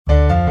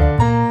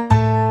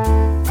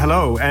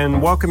Hello,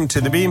 and welcome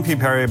to the BNP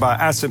Paribas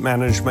Asset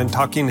Management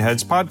Talking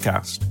Heads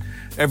podcast.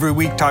 Every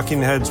week,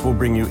 Talking Heads will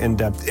bring you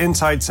in-depth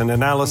insights and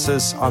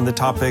analysis on the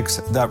topics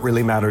that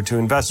really matter to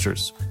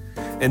investors.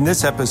 In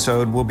this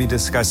episode, we'll be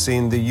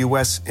discussing the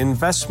U.S.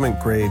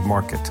 investment grade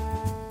market.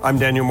 I'm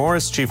Daniel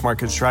Morris, Chief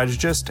Market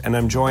Strategist, and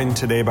I'm joined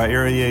today by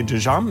Iriye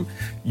Dejam,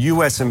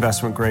 U.S.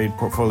 investment grade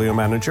portfolio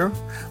manager.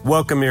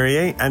 Welcome,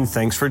 Iriye, and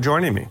thanks for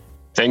joining me.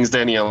 Thanks,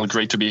 Daniel.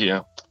 Great to be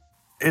here.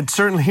 It's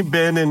certainly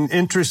been an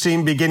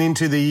interesting beginning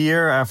to the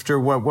year after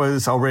what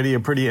was already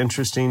a pretty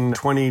interesting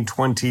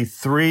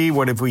 2023.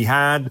 What have we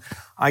had?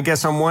 I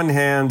guess on one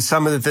hand,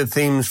 some of the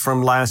themes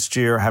from last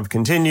year have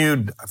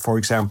continued. For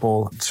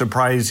example,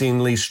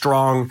 surprisingly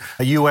strong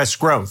U.S.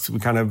 growth.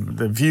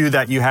 The view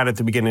that you had at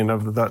the beginning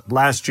of the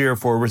last year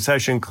for a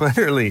recession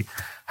clearly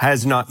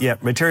has not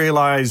yet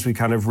materialized. We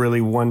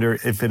really wonder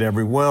if it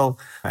ever will.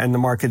 And the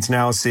market's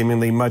now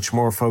seemingly much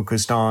more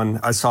focused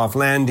on a soft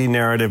landing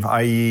narrative,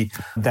 i.e.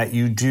 that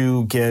you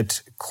do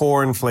get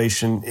core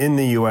inflation in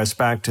the U.S.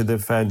 back to the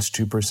Fed's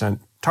 2%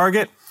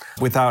 target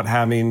without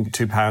having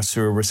to pass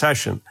through a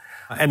recession.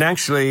 And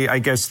actually, I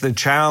guess the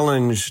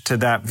challenge to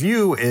that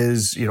view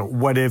is,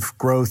 what if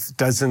growth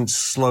doesn't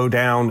slow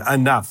down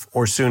enough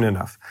or soon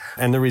enough?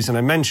 And the reason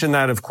I mention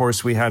that, of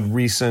course, we had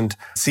recent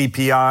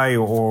CPI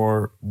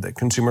or the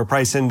Consumer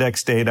Price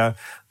Index data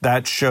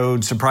that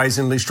showed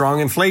surprisingly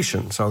strong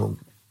inflation. So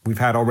we've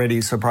had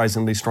already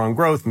surprisingly strong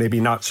growth, maybe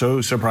not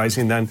so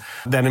surprising then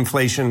that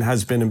inflation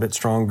has been a bit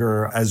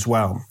stronger as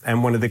well.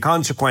 And one of the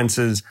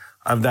consequences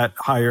of that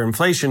higher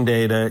inflation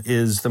data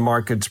is the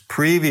market's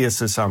previous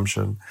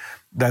assumption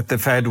that the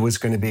Fed was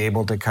going to be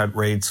able to cut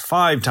rates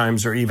 5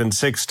 times or even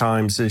 6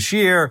 times this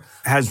year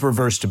has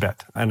reversed a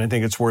bit. And I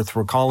think it's worth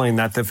recalling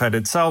that the Fed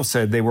itself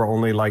said they were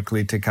only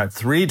likely to cut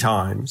 3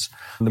 times,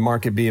 the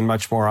market being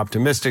much more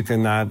optimistic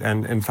than that.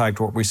 And in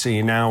fact, what we're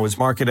seeing now is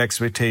market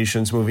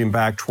expectations moving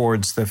back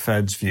towards the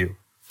Fed's view.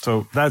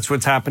 So that's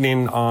what's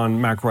happening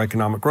on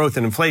macroeconomic growth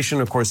and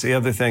inflation. Of course, the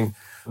other thing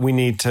we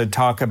need to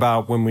talk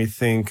about when we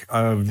think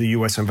of the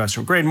U.S.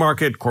 investment grade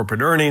market,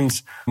 corporate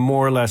earnings,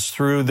 more or less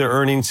through the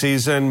earnings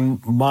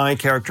season. My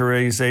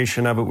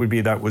characterization of it would be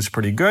that was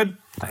pretty good.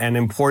 And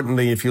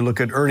importantly, if you look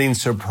at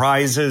earnings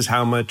surprises,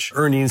 how much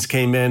earnings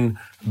came in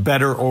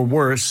better or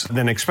worse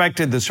than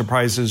expected, the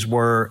surprises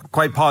were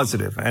quite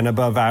positive and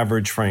above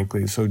average,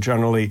 frankly. So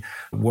generally,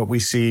 what we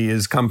see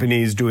is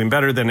companies doing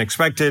better than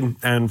expected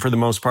and for the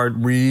most part,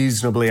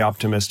 reasonably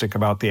optimistic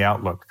about the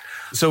outlook.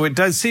 So it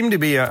does seem to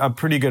be a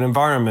pretty good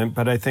environment,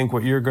 but I think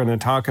what you're going to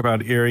talk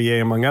about,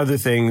 Iriye, among other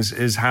things,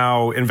 is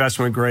how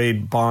investment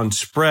grade bond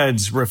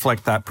spreads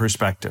reflect that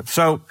perspective.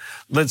 So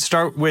let's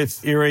start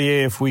with,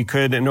 Iriye, if we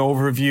could, an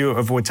overview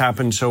of what's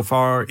happened so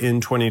far in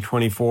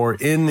 2024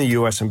 in the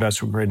U.S.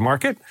 investment grade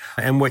market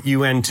and what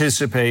you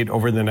anticipate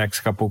over the next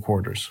couple of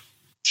quarters.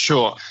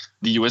 Sure.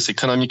 The U.S.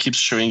 economy keeps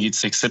showing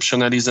its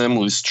exceptionalism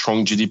with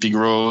strong GDP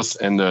growth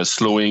and a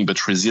slowing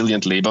but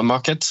resilient labor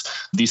market.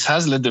 This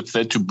has led the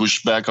Fed to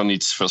push back on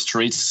its first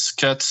rate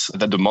cut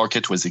that the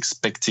market was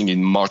expecting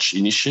in March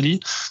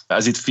initially,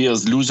 as it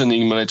fears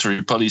loosening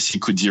monetary policy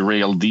could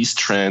derail this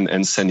trend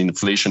and send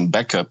inflation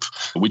back up,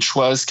 which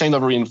was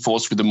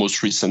reinforced with the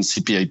most recent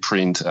CPI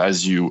print,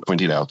 as you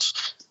pointed out.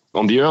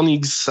 On the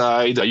earnings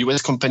side,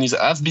 U.S. companies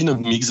have been a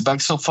mixed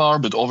bag so far,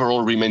 but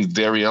overall remain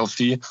very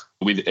healthy,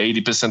 with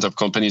 80% of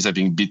companies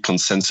having beat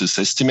consensus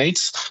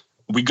estimates.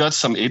 We got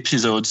some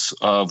episodes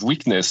of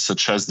weakness,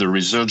 such as the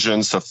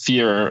resurgence of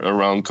fear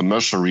around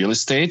commercial real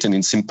estate and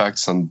its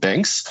impacts on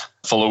banks,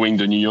 following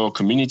the New York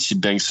Community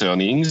Bank's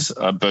earnings.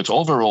 But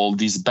overall,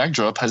 this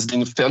backdrop has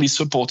been fairly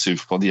supportive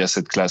for the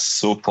asset class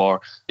so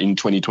far in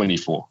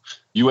 2024.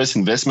 U.S.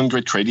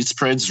 investment-grade credit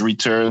spreads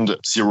returned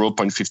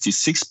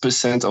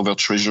 0.56% over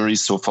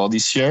Treasuries so far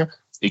this year,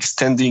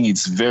 extending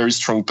its very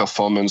strong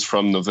performance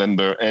from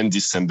November and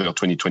December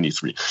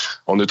 2023.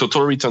 On a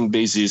total return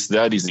basis,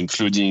 that is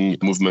including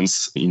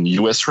movements in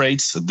U.S.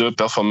 rates, the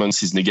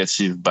performance is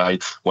negative by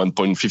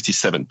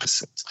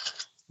 1.57%.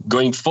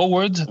 Going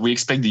forward, we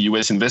expect the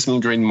U.S.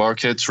 investment-grade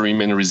market to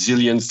remain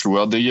resilient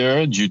throughout the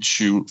year due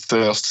to,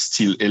 first,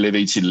 still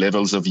elevated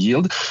levels of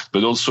yield,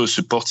 but also a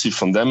supportive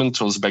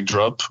fundamentals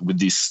backdrop with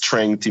this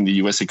strength in the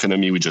U.S.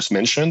 economy we just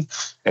mentioned,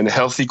 and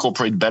healthy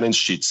corporate balance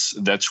sheets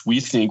that we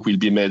think will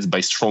be met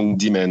by strong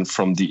demand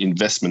from the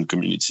investment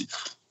community.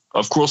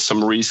 Of course,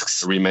 some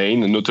risks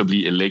remain,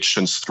 notably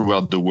elections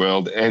throughout the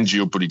world and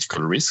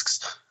geopolitical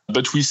risks.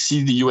 But we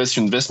see the U.S.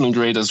 investment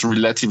grade as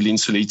relatively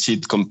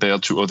insulated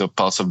compared to other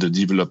parts of the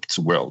developed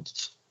world.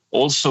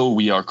 Also,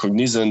 we are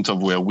cognizant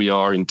of where we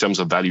are in terms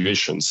of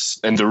valuations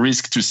and the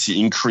risk to see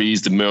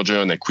increased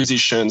merger and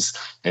acquisitions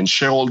and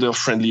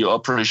shareholder-friendly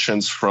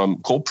operations from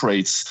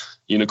corporates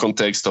in a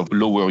context of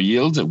lower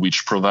yield,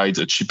 which provides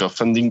a cheaper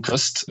funding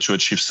cost to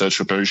achieve such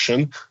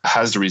operation,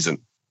 has risen.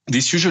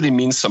 This usually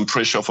means some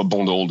pressure for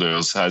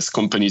bondholders as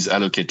companies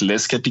allocate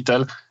less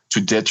capital to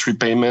debt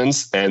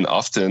repayments and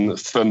often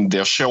fund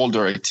their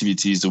shareholder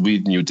activities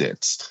with new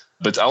debts.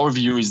 But our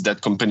view is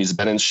that companies'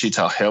 balance sheets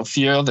are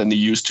healthier than they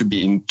used to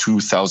be in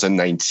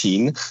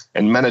 2019,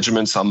 and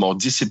managements are more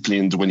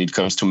disciplined when it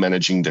comes to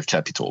managing their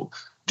capital.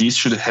 This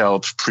should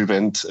help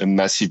prevent a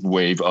massive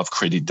wave of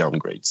credit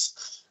downgrades.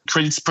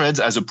 Credit spreads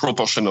as a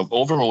proportion of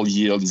overall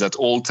yield is at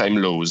all-time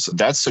lows.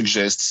 That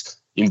suggests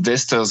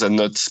investors are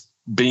not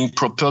being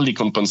properly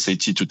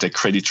compensated to take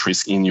credit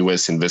risk in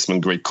U.S.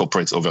 investment-grade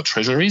corporates over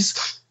treasuries.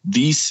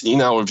 This,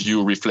 in our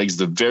view, reflects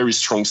the very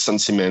strong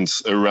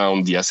sentiment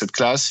around the asset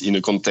class in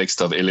a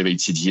context of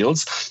elevated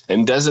yields,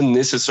 and doesn't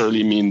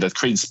necessarily mean that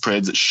credit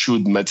spreads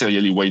should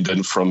materially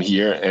widen from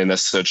here and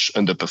as such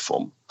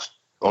underperform.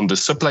 On the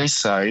supply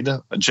side,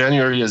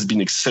 January has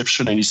been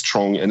exceptionally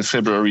strong and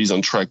February is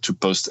on track to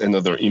post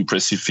another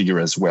impressive figure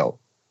as well.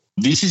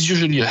 This is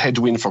usually a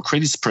headwind for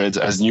credit spreads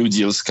as new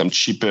deals come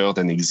cheaper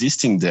than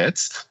existing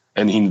debts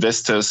and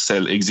investors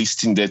sell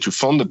existing debt to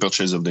fund the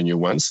purchase of the new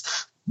ones,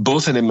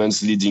 both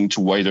elements leading to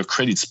wider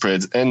credit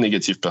spreads and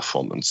negative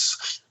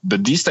performance.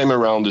 But this time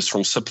around, the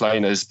strong supply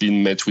has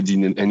been met with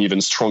an even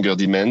stronger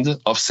demand,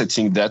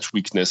 offsetting that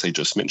weakness I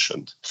just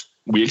mentioned.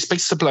 We expect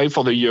supply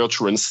for the year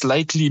to run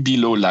slightly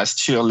below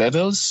last year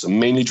levels,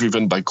 mainly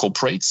driven by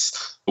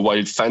corporates, while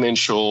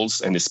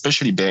financials and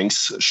especially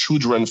banks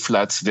should run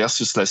flat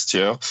versus last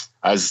year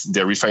as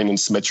they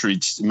refinance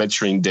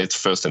maturing debt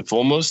first and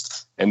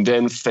foremost, and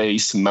then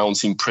face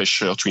mounting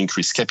pressure to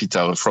increase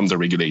capital from the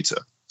regulator.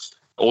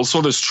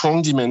 Also, the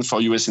strong demand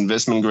for U.S.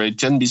 investment grade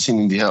can be seen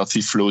in the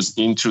healthy flows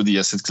into the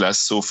asset class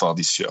so far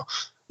this year.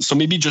 So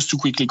maybe just to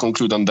quickly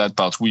conclude on that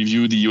part, we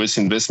view the U.S.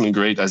 investment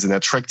grade as an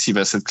attractive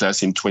asset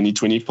class in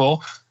 2024,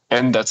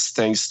 and that's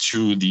thanks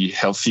to the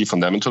healthy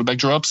fundamental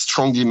backdrop,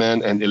 strong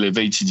demand, and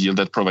elevated yield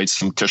that provides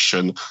some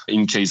cushion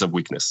in case of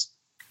weakness.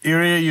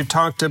 Ilya, you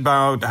talked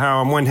about how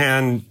on one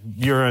hand,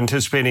 you're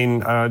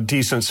anticipating a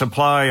decent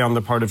supply on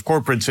the part of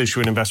corporates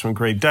issuing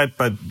investment-grade debt,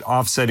 but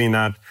offsetting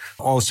that,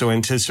 also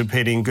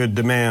anticipating good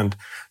demand.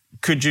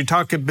 Could you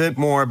talk a bit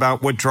more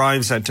about what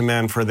drives that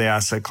demand for the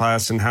asset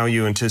class and how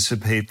you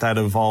anticipate that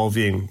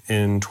evolving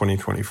in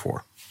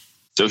 2024?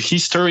 So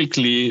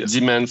historically,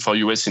 demand for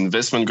U.S.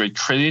 investment-grade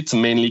credit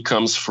mainly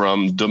comes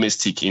from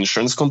domestic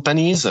insurance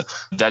companies.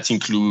 That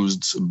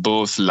includes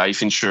both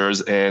life insurers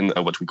and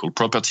what we call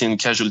property and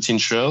casualty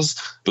insurers,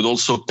 but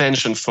also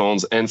pension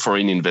funds and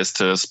foreign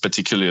investors,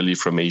 particularly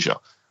from Asia.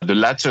 The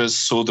latter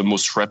saw the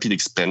most rapid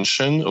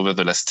expansion over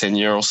the last 10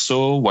 years or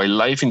so, while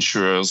life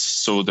insurers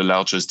saw the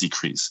largest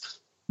decrease.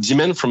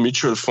 Demand from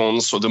mutual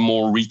funds, so the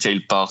more retail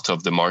part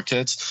of the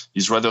market,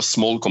 is rather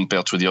small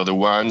compared to the other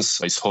ones.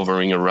 It's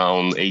hovering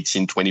around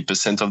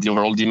 18-20% of the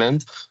overall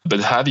demand, but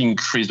have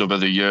increased over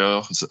the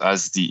years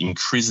as the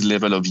increased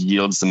level of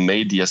yields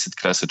made the asset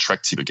class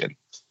attractive again.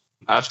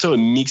 After a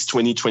mixed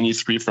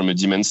 2023 from a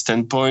demand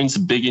standpoint, the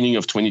beginning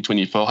of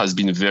 2024 has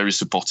been very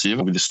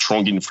supportive with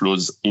strong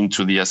inflows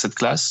into the asset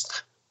class.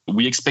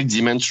 We expect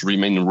demand to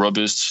remain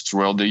robust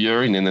throughout the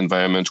year in an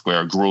environment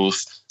where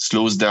growth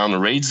slows down,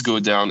 rates go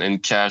down,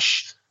 and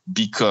cash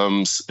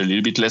becomes a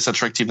little bit less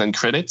attractive than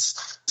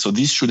credits. So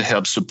this should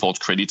help support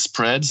credit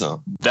spreads.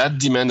 That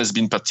demand has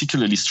been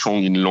particularly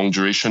strong in long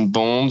duration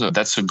bonds.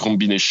 That's a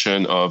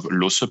combination of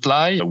low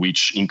supply,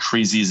 which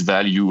increases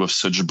value of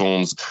such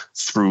bonds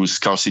through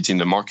scarcity in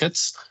the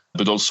markets,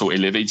 but also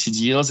elevated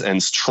yields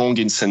and strong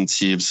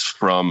incentives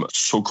from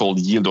so-called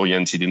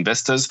yield-oriented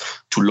investors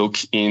to lock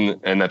in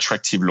an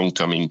attractive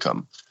long-term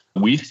income.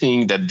 We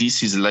think that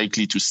this is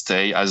likely to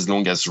stay as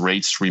long as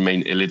rates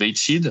remain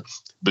elevated,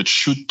 but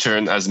should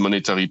turn as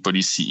monetary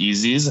policy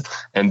eases,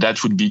 and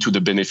that would be to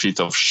the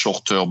benefit of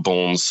shorter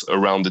bonds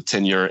around the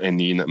 10-year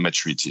and in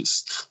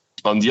maturities.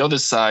 On the other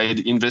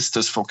side,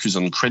 investors focus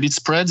on credit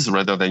spreads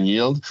rather than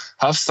yield,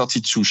 have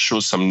started to show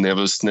some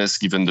nervousness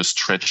given the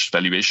stretched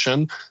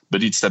valuation,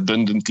 but it's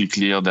abundantly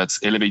clear that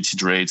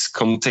elevated rates,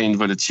 contained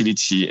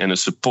volatility, and a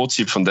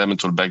supportive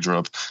fundamental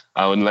backdrop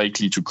are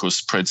unlikely to cause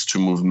spreads to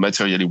move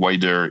materially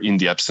wider in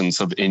the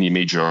absence of any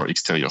major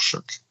exterior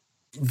shock.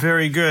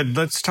 Very good.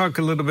 Let's talk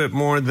a little bit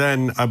more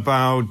then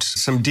about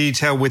some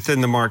detail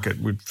within the market.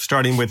 We're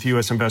starting with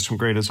U.S. investment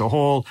grade as a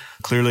whole.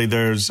 Clearly,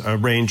 there's a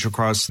range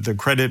across the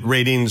credit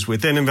ratings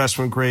within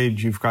investment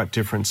grade. You've got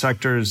different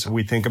sectors.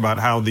 We think about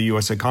how the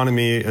U.S.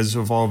 economy is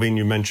evolving.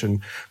 You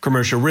mentioned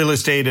commercial real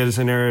estate as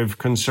an area of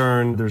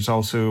concern. There's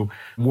also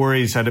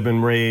worries that have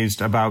been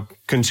raised about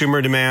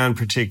consumer demand,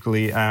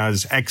 particularly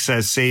as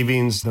excess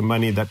savings, the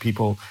money that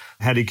people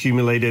had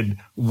accumulated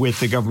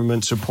with the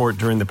government support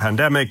during the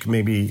pandemic.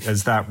 Maybe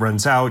as that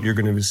runs out, you're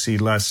going to see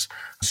less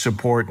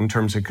support in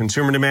terms of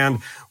consumer demand.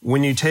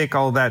 When you take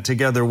all that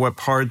together, what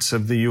parts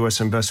of the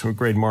U.S. investment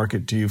grade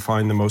market do you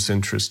find the most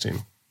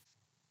interesting?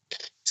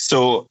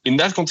 So in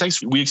that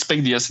context, we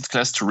expect the asset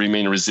class to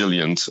remain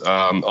resilient.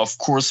 Of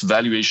course,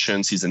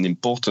 valuations is an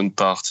important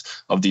part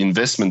of the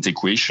investment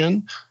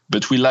equation,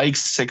 but we like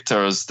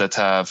sectors that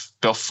have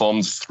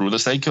performed through the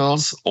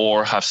cycles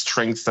or have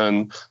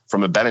strengthened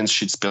from a balance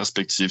sheet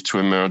perspective to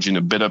emerge in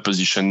a better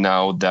position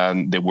now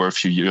than they were a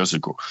few years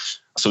ago.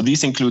 So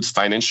this includes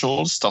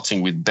financials,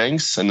 starting with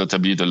banks, and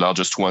notably the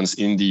largest ones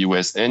in the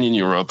US and in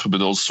Europe,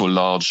 but also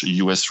large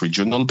US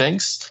regional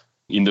banks.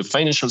 In the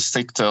financial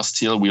sector,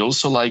 still, we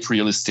also like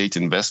real estate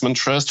investment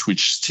trusts,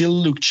 which still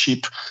look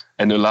cheap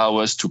and allow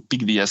us to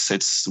pick the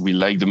assets we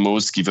like the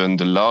most, given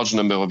the large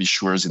number of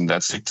issuers in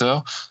that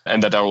sector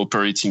and that are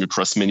operating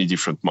across many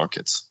different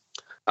markets.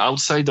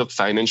 Outside of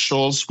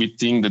financials, we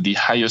think that the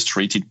highest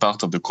rated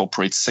part of the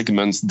corporate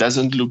segment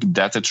doesn't look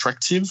that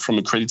attractive from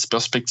a credit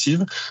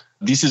perspective.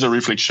 This is a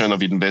reflection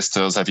of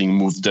investors having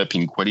moved up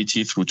in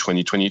quality through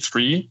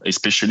 2023,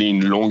 especially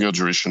in longer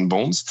duration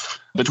bonds.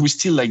 But we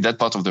still like that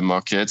part of the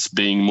market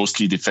being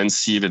mostly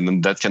defensive,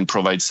 and that can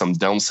provide some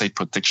downside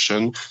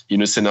protection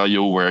in a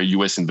scenario where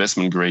US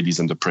investment grade is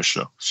under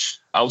pressure.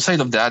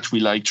 Outside of that, we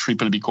like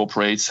BBB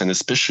corporates and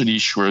especially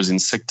issuers in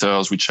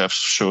sectors which have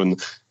shown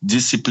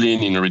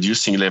discipline in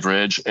reducing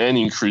leverage and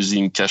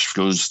increasing cash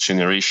flows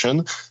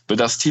generation,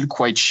 but are still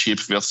quite cheap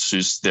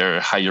versus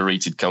their higher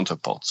rated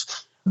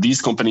counterparts.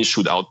 These companies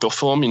should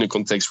outperform in a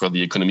context where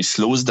the economy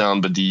slows down,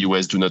 but the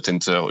US do not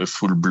enter a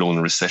full-blown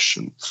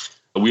recession.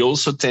 We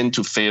also tend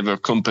to favor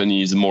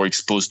companies more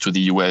exposed to the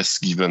US,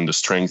 given the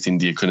strength in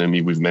the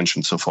economy we've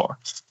mentioned so far.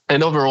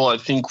 And overall, I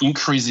think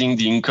increasing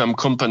the income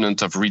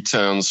component of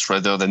returns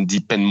rather than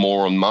depend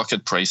more on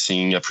market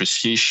pricing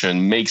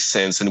appreciation makes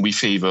sense, and we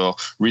favor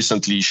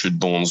recently issued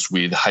bonds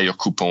with higher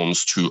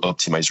coupons to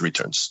optimize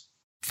returns.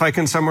 If I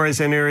can summarize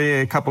in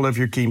area a couple of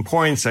your key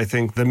points, I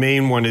think the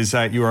main one is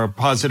that you are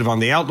positive on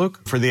the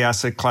outlook for the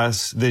asset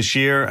class this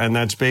year, and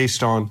that's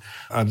based on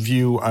a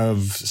view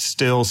of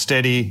still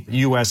steady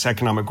U.S.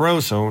 economic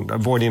growth, so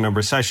avoiding a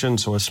recession,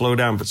 so a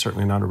slowdown, but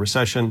certainly not a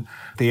recession.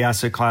 The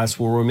asset class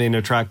will remain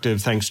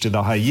attractive thanks to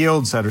the high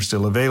yields that are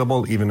still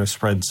available, even if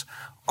spreads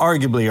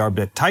arguably are a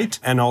bit tight,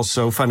 and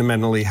also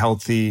fundamentally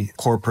healthy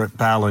corporate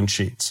balance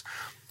sheets.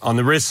 On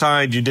the risk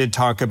side, you did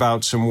talk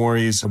about some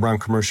worries around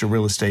commercial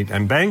real estate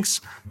and banks.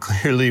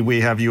 Clearly,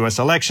 we have U.S.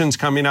 elections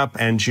coming up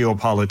and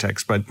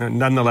geopolitics, but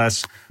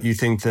nonetheless, you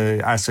think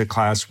the asset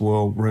class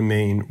will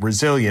remain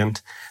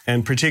resilient.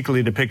 And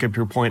particularly to pick up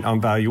your point on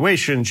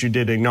valuations, you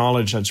did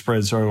acknowledge that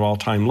spreads are at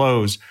all-time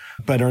lows,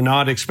 but are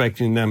not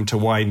expecting them to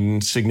widen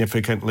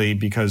significantly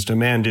because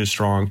demand is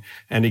strong.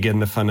 And again,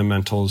 the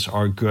fundamentals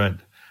are good.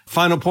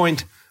 Final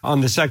point.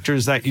 On the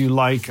sectors that you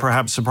like,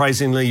 perhaps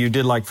surprisingly, you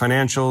did like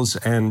financials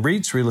and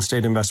REITs, real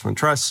estate investment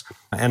trusts,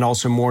 and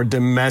also more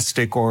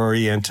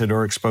domestic-oriented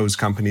or exposed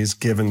companies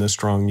given the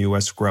strong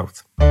U.S.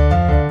 growth.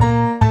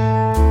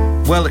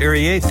 Well,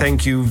 Iriye,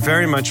 thank you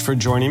very much for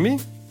joining me.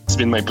 It's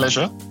been my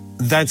pleasure.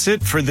 That's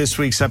it for this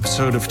week's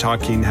episode of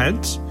Talking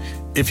Heads.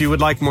 If you would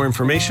like more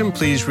information,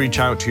 please reach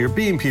out to your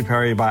BNP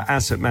Paribas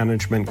Asset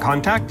Management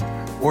contact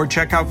or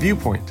check out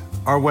Viewpoint,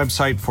 our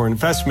website for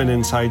investment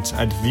insights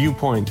at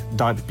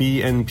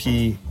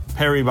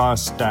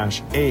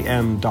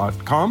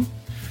viewpoint.bnpparibas-am.com.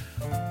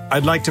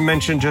 I'd like to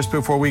mention just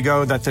before we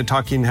go that the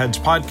Talking Heads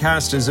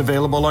podcast is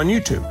available on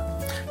YouTube.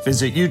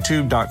 Visit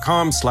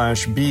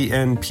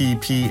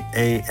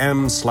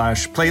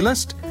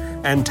youtube.com/bnppam/playlist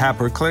and tap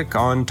or click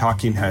on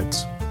Talking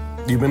Heads.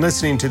 You've been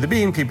listening to the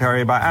BNP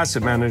Paribas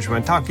Asset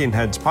Management Talking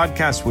Heads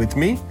podcast with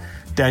me,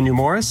 Daniel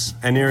Morris,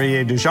 and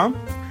Iriye Dejean.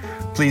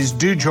 Please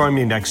do join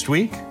me next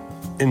week.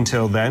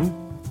 Until then,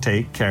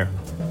 take care.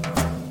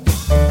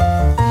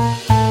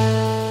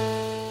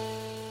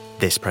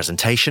 This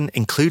presentation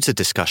includes a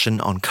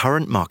discussion on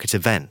current market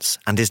events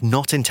and is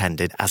not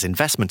intended as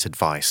investment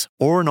advice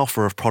or an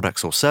offer of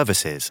products or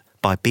services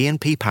by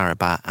BNP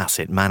Paribas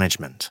Asset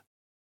Management.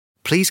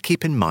 Please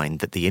keep in mind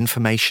that the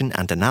information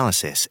and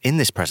analysis in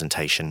this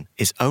presentation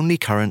is only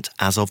current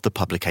as of the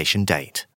publication date.